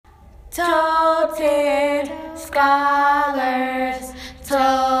Tolton Scholars,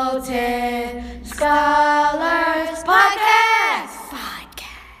 Tolton Scholars Podcast.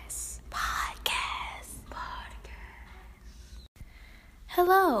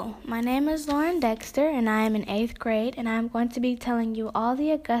 Hello, my name is Lauren Dexter, and I am in 8th grade, and I am going to be telling you all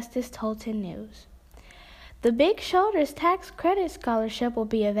the Augustus Tolton news. The Big Shoulders Tax Credit Scholarship will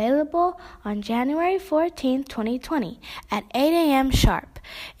be available on January 14, 2020 at 8 a.m. sharp.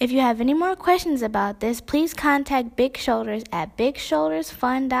 If you have any more questions about this, please contact Big Shoulders at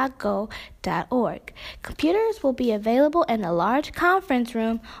bigshouldersfund.go.org. Computers will be available in the large conference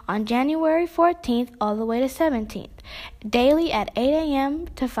room on January 14th all the way to 17th, daily at 8 a.m.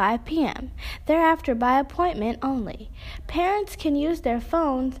 to 5 p.m., thereafter by appointment only. Parents can use their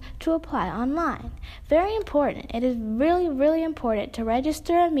phones to apply online. Very important. It is really important to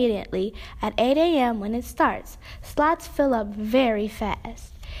register immediately at 8 a.m. when it starts. Slots fill up very fast.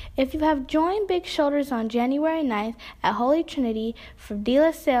 If you have joined Big Shoulders on January 9th at Holy Trinity from De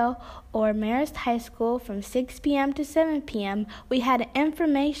La Salle or Marist High School from 6 p.m. to 7 p.m., we had an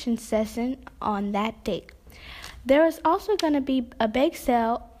information session on that date. There is also going to be a bake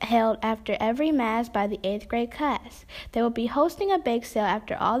sale held after every Mass by the 8th grade class. They will be hosting a bake sale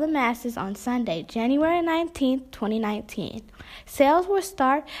after all the Masses on Sunday, January 19th, 2019. Sales will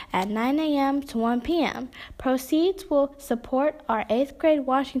start at 9 a.m. to 1 p.m. Proceeds will support our 8th grade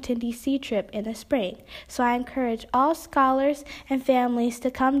Washington, D.C. trip in the spring. So I encourage all scholars and families to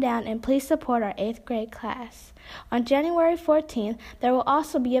come down and please support our 8th grade class. On January 14th, there will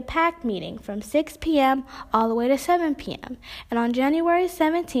also be a PAC meeting from 6 p.m. all the way to 7 p.m. And on January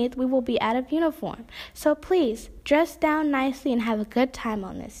 17th, we will be out of uniform. So please, dress down nicely and have a good time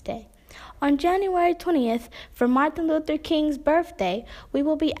on this day. On January 20th, for Martin Luther King's birthday, we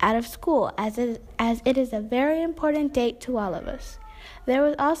will be out of school as it is a very important date to all of us. There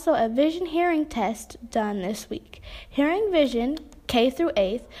was also a vision hearing test done this week. Hearing vision K through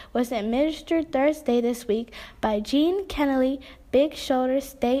 8th was administered Thursday this week by Gene Kennelly, Big Shoulders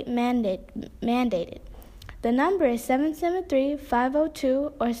State mandated. The number is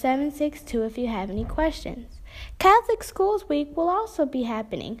 773-502 or 762 if you have any questions. Catholic Schools Week will also be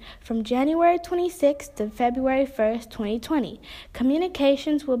happening from January 26th to February 1st, 2020.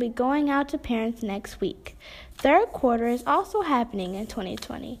 Communications will be going out to parents next week. Third quarter is also happening in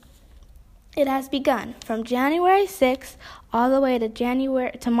 2020. It has begun from January 6th all the way to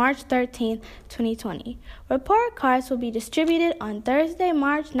March 13th, 2020. Report cards will be distributed on Thursday,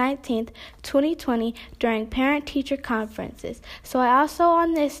 March 19th, 2020 during parent-teacher conferences. So I also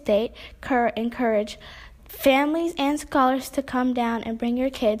on this date encourage families and scholars to come down and bring your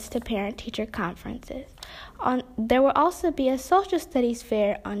kids to parent-teacher conferences. There will also be a social studies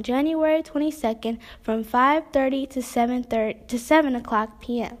fair on January 22nd from 5:30 to 7 o'clock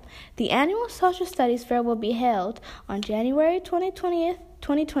p.m. The annual social studies fair will be held on January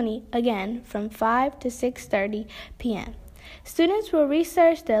 2020, again from 5 to 6:30 p.m. Students will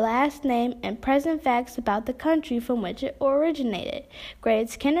research their last name and present facts about the country from which it originated.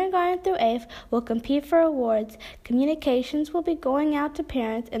 Grades kindergarten through 8th will compete for awards. Communications will be going out to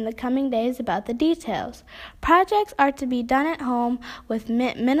parents in the coming days about the details. Projects are to be done at home with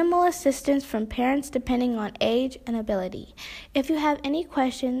minimal assistance from parents depending on age and ability. If you have any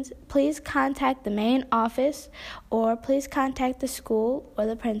questions, please contact the main office or please contact the school or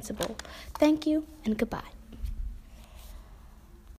the principal. Thank you and goodbye.